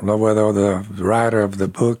 I don't know whether the writer of the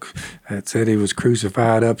book had said he was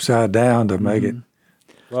crucified upside down to make it.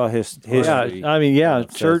 Well, history.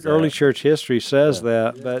 Early church history says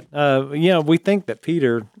that. But, we think that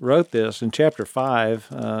Peter wrote this in chapter 5.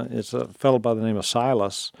 It's a fellow by the name of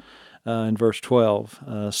Silas in verse 12.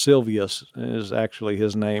 Silvius is actually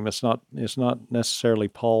his name. It's not necessarily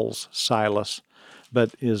Paul's Silas,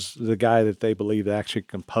 but is the guy that they believe actually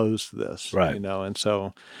composed this, right? And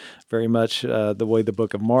so, very much the way the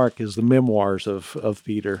book of Mark is the memoirs of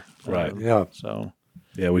Peter, right? So,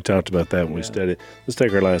 we talked about that when we studied. Let's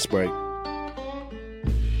take our last break. I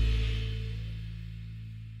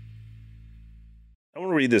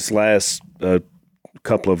want to read this last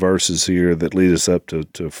couple of verses here that lead us up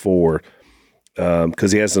to 4,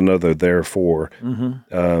 because he has another therefore.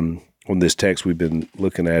 Mm-hmm. On this text we've been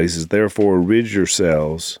looking at, he says, therefore rid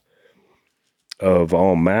yourselves of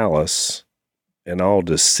all malice and all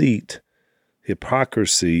deceit,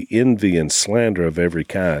 hypocrisy, envy, and slander of every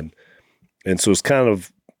kind. And so it's kind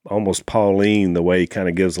of almost Pauline, the way he kind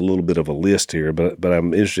of gives a little bit of a list here, but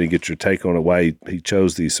I'm interested to get your take on it, why he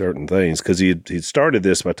chose these certain things, because he started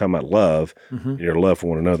this by talking about love, and your love for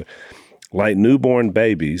one another. Like newborn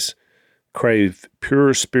babies, crave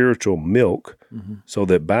pure spiritual milk, so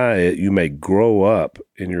that by it you may grow up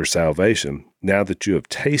in your salvation, now that you have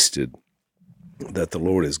tasted that the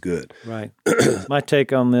Lord is good. Right. My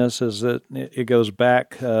take on this is that it goes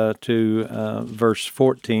back to verse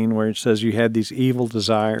 14, where it says you had these evil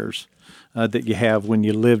desires that you have when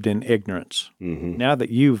you lived in ignorance. Now that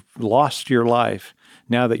you've lost your life,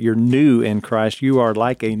 now that you're new in Christ, you are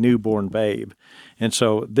like a newborn babe. And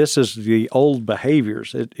so this is the old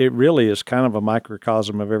behaviors. It really is kind of a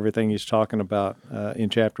microcosm of everything he's talking about in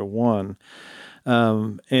chapter 1.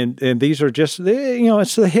 And these are just,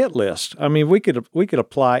 it's the hit list. I mean, we could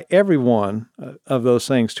apply every one of those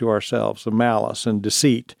things to ourselves: the malice and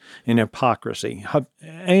deceit and hypocrisy.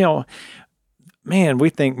 Man, we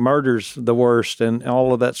think murder's the worst and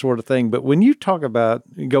all of that sort of thing. But when you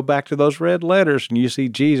go back to those red letters and you see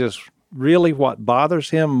Jesus, really what bothers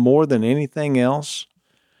him more than anything else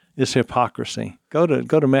is hypocrisy. Go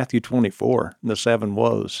to Matthew 24, the 7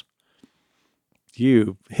 woes.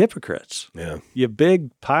 You hypocrites. Yeah. You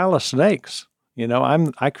big pile of snakes.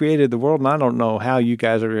 I created the world, and I don't know how you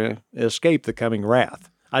guys are going to escape the coming wrath.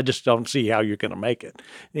 I just don't see how you're going to make it.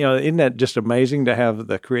 Isn't that just amazing to have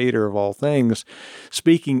the creator of all things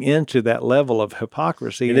speaking into that level of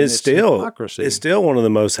hypocrisy? And it's still one of the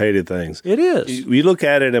most hated things. It is. You look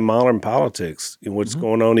at it in modern politics, what's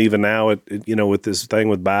going on even now, with this thing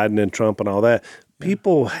with Biden and Trump and all that.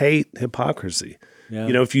 People hate hypocrisy.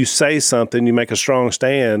 Yeah. If you say something, you make a strong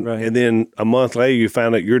stand, and then a month later you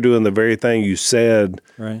find out you're doing the very thing you said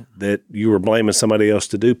that you were blaming somebody else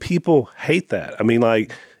to do. People hate that. I mean,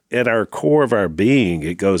 like, at our core of our being,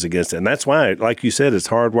 it goes against it. And that's why, like you said, it's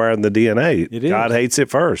hardwired in the DNA. It is. God hates it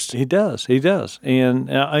first. He does. And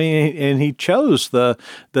and he chose the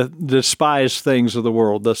despised things of the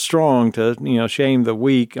world, the strong to shame the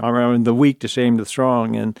weak, or the weak to shame the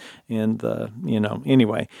strong, and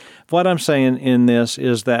anyway. What I'm saying in this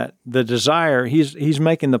is that the desire, he's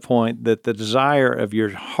making the point that the desire of your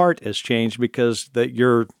heart has changed because that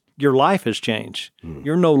your life has changed.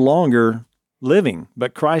 You're no longer living,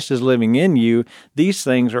 but Christ is living in you. These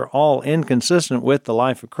things are all inconsistent with the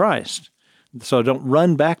life of Christ. So don't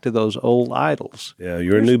run back to those old idols. Yeah,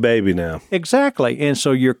 you're a new baby now. Exactly. And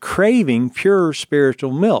so you're craving pure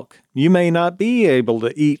spiritual milk. You may not be able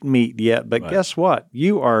to eat meat yet, but guess what?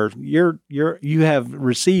 You have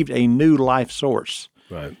received a new life source.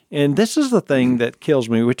 Right. And this is the thing that kills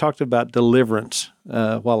me. We talked about deliverance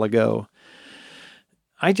a while ago.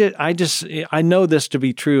 I know this to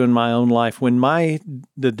be true in my own life. When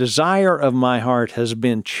the desire of my heart has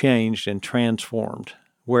been changed and transformed,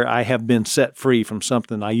 where I have been set free from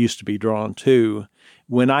something I used to be drawn to,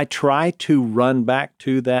 when I try to run back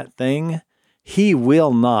to that thing, He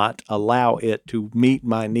will not allow it to meet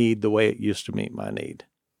my need the way it used to meet my need.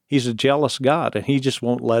 He's a jealous God, and He just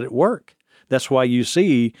won't let it work. That's why you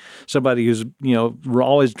see somebody who's,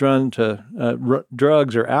 always drawn to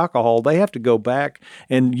drugs or alcohol, they have to go back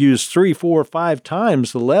and use 3, 4, 5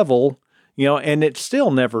 times the level, and it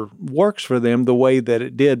still never works for them the way that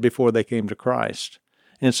it did before they came to Christ.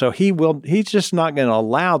 And so he's just not going to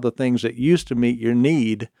allow the things that used to meet your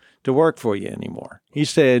need to work for you anymore. He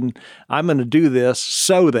said, I'm going to do this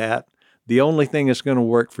so that the only thing that's going to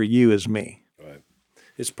work for you is me. Right.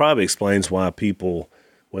 It probably explains why people,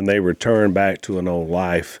 when they return back to an old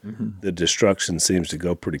life, the destruction seems to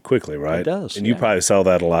go pretty quickly, right? It does. And you probably saw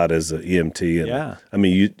that a lot as an EMT. And, I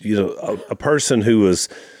mean, a person who was,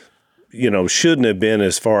 shouldn't have been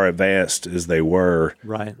as far advanced as they were,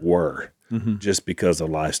 just because of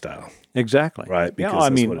lifestyle. Exactly. Right.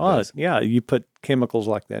 Because you put chemicals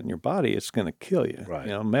like that in your body, it's going to kill you.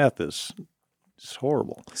 Right. Meth is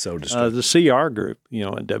horrible. So destructive. The CR group,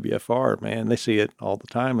 at WFR, man, they see it all the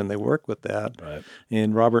time and they work with that. Right.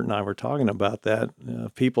 And Robert and I were talking about that.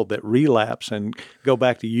 People that relapse and go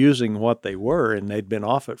back to using what they were and they'd been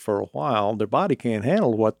off it for a while, their body can't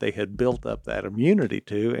handle what they had built up that immunity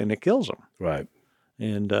to, and it kills them. Right.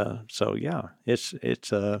 And it's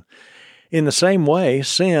in the same way,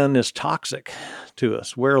 sin is toxic to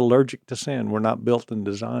us. We're allergic to sin. We're not built and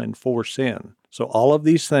designed for sin. So all of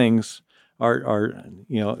these things are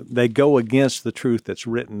they go against the truth that's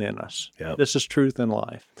written in us. Yep. This is truth in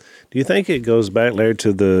life. Do you think it goes back, Larry,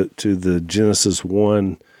 to the Genesis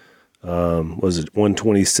 1, was it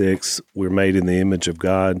 1:26, we're made in the image of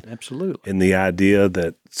God? Absolutely. And the idea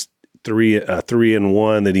that three in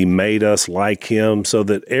one, that He made us like Him, so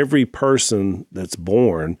that every person that's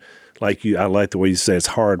born, I like the way you say it's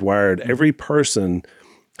hardwired. Every person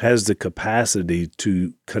has the capacity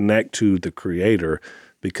to connect to the Creator,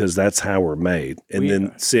 because that's how we're made. And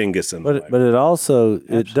then sin gets in the way. But it also,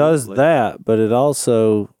 it does that, but it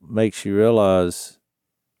also makes you realize,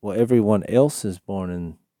 well, everyone else is born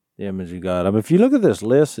in the image of God. I mean, if you look at this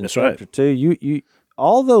list in chapter 2, you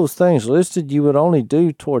all those things listed you would only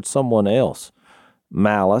do towards someone else.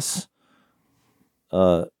 Malice,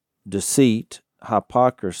 deceit,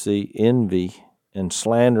 hypocrisy, envy, and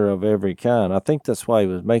slander of every kind. I think that's why he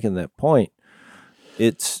was making that point.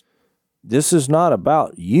 This is not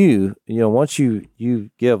about you. You know, once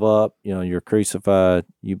you give up, you know, you're crucified,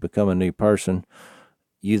 you become a new person,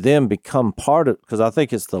 you then become part of, because I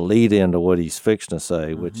think it's the lead in to what he's fixing to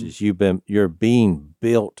say, which is you're being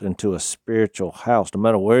built into a spiritual house, no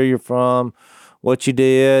matter where you're from, what you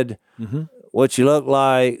did, what you look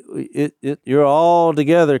like. You're all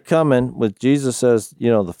together coming with Jesus as,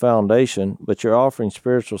 you know, the foundation, but you're offering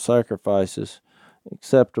spiritual sacrifices,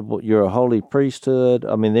 acceptable. You're a holy priesthood.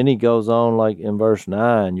 I mean, then he goes on, like in verse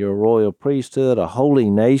 9, you're a royal priesthood, a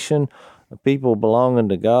holy nation, a people belonging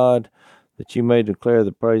to God, that you may declare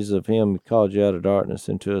the praises of him who called you out of darkness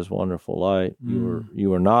into his wonderful light. You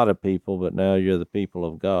were not a people, but now you're the people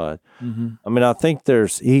of God. I mean, I think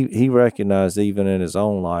he recognized even in his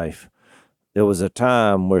own life, there was a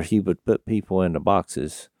time where he would put people into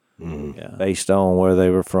boxes based on where they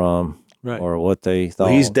were from or what they thought.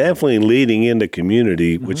 Well, he's definitely leading into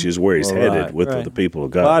community, which is where he's headed with the people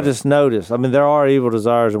of God. Well, I just noticed, I mean, there are evil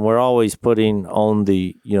desires, and we're always putting on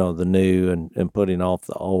the new and putting off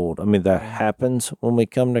the old. I mean, that happens when we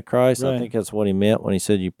come to Christ. I think that's what he meant when he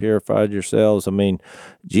said you purified yourselves. I mean,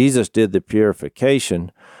 Jesus did the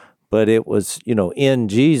purification, but it was, in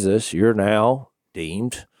Jesus, you're now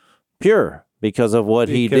deemed pure because of what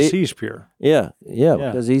he did. Because he's pure. Yeah.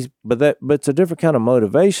 Because but it's a different kind of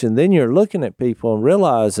motivation. Then you're looking at people and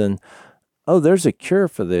realizing, oh, there's a cure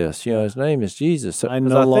for this. His name is Jesus. So, I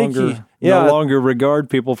no longer regard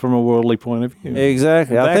people from a worldly point of view.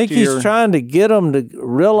 Exactly. I think he's trying to get them to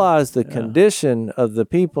realize the condition of the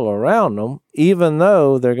people around them, even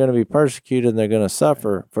though they're going to be persecuted and they're going to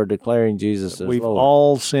suffer for declaring Jesus as We've Lord.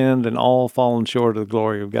 all sinned and all fallen short of the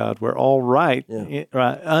glory of God. We're all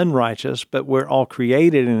unrighteous, but we're all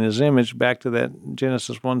created in his image. Back to that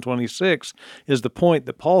Genesis 1:26 is the point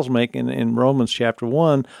that Paul's making in Romans chapter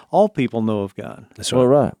 1. All people know of God. That's right. Well,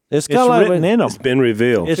 right. It's kind of like written in them. It's been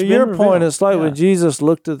revealed. To your point, it's like when Jesus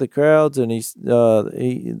looked at the crowds and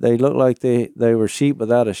they looked like they were sheep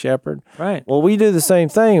without a shepherd. Right. Well, we do the same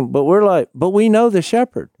thing, but we're like, but we know the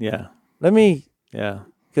shepherd. Yeah.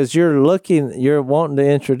 Because you're wanting to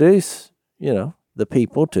introduce, the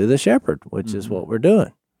people to the shepherd, which is what we're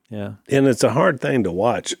doing. Yeah. And it's a hard thing to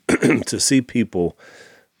watch, to see people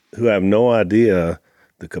who have no idea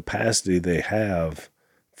the capacity they have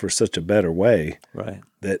for such a better way, right?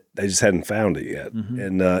 That they just hadn't found it yet.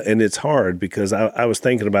 And it's hard because I was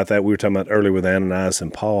thinking about that. We were talking about earlier with Ananias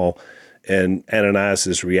and Paul and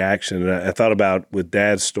Ananias' reaction. And I thought about with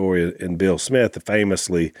Dad's story and Bill Smith,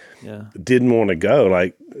 famously didn't want to go.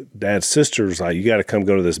 Like Dad's sister was like, you got to come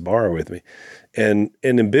go to this bar with me. And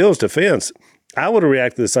in Bill's defense, I would have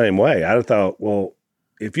reacted the same way. I'd have thought, well,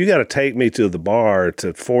 if you got to take me to the bar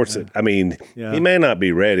to force it, I mean, he may not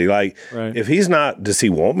be ready. Like, if he's not, does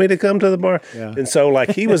he want me to come to the bar? Yeah. And so,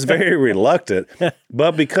 like, he was very reluctant.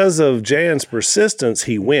 But because of Jan's persistence,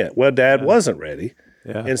 he went. Well, Dad wasn't ready.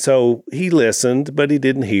 Yeah. And so he listened, but he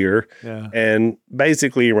didn't hear. Yeah. And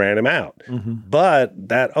basically he ran him out. But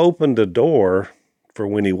that opened a door for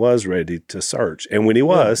when he was ready to search. And when he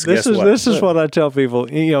was, this is what I tell people.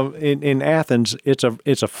 In Athens, it's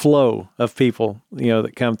a flow of people,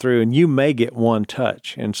 that come through, and you may get one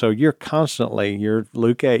touch. And so you're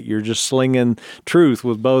Luke 8, you're just slinging truth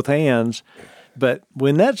with both hands. But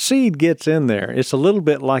when that seed gets in there, it's a little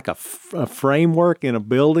bit like a framework in a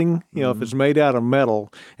building. If it's made out of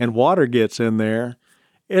metal and water gets in there,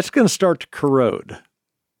 it's going to start to corrode.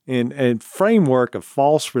 And framework of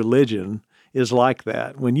false religion is like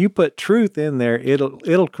that. When you put truth in there,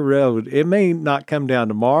 it'll corrode. It may not come down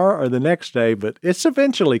tomorrow or the next day, but it's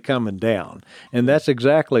eventually coming down. And that's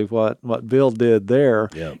exactly what Bill did there.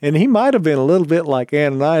 Yep. And he might have been a little bit like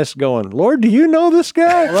Ananias going, Lord, do you know this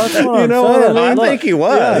guy? Well, that's what I'm saying. I think he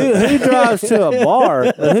was. Yeah. Who drives to a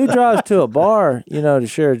bar? Who drives to a bar, to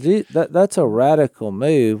share Jesus? That's a radical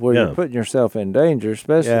move where you're putting yourself in danger,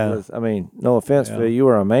 especially with, no offense, Phil, you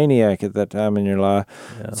were a maniac at that time in your life.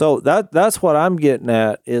 Yeah. So that's what I'm getting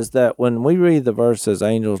at is that when we read the verse says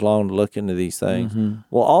angels long to look into these things,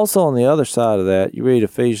 well, also on the other side of that, you read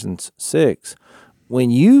Ephesians 6, when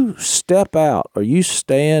you step out or you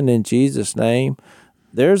stand in Jesus' name,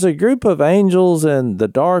 there's a group of angels in the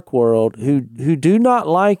dark world who do not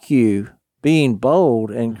like you being bold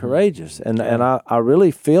and courageous. And I really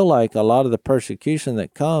feel like a lot of the persecution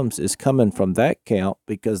that comes is coming from that camp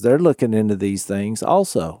because they're looking into these things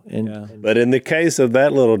also. But in the case of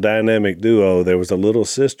that little dynamic duo, there was a little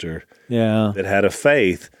sister that had a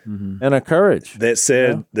faith and a courage that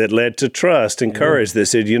said that led to trust and courage that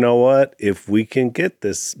said, you know what, if we can get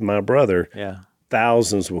this, my brother,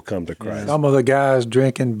 thousands will come to Christ. Some of the guys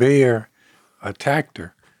drinking beer attacked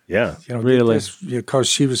her. Yeah. Really? Because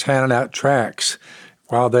she was handing out tracts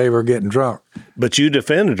while they were getting drunk. But you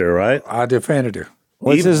defended her, right? I defended her.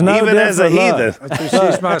 Which is no even as a heathen.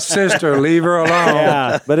 She's my sister. Leave her alone.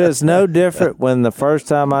 Yeah, but it's no different when the first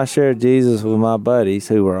time I shared Jesus with my buddies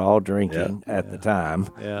who were all drinking at the time.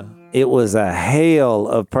 Yeah. It was a hail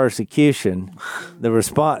of persecution. The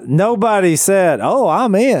response, nobody said, "Oh,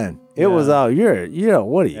 I'm in." It was all what are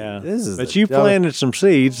you? This is. But you planted some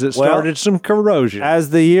seeds that started some corrosion.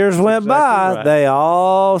 As the years went by, they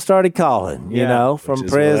all started calling. From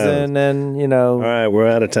prison and All right, we're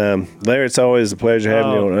out of time. Larry, it's always a pleasure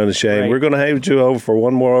having you on Unashamed. Great. We're going to have you over for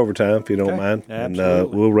one more overtime if you don't mind, and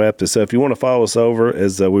we'll wrap this up. If you want to follow us over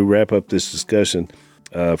as we wrap up this discussion.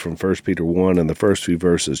 From 1 Peter 1 and the first few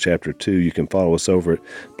verses, chapter 2. You can follow us over at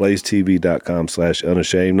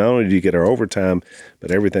blazetv.com/unashamed. Not only do you get our overtime,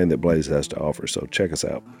 but everything that Blaze has to offer. So check us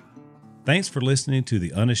out. Thanks for listening to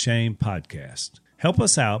the Unashamed podcast. Help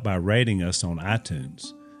us out by rating us on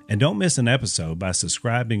iTunes. And don't miss an episode by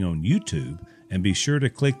subscribing on YouTube, and be sure to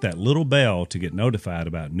click that little bell to get notified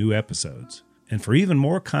about new episodes. And for even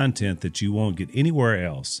more content that you won't get anywhere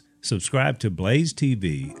else, subscribe to Blaze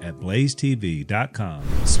TV at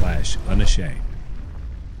blazetv.com/unashamed.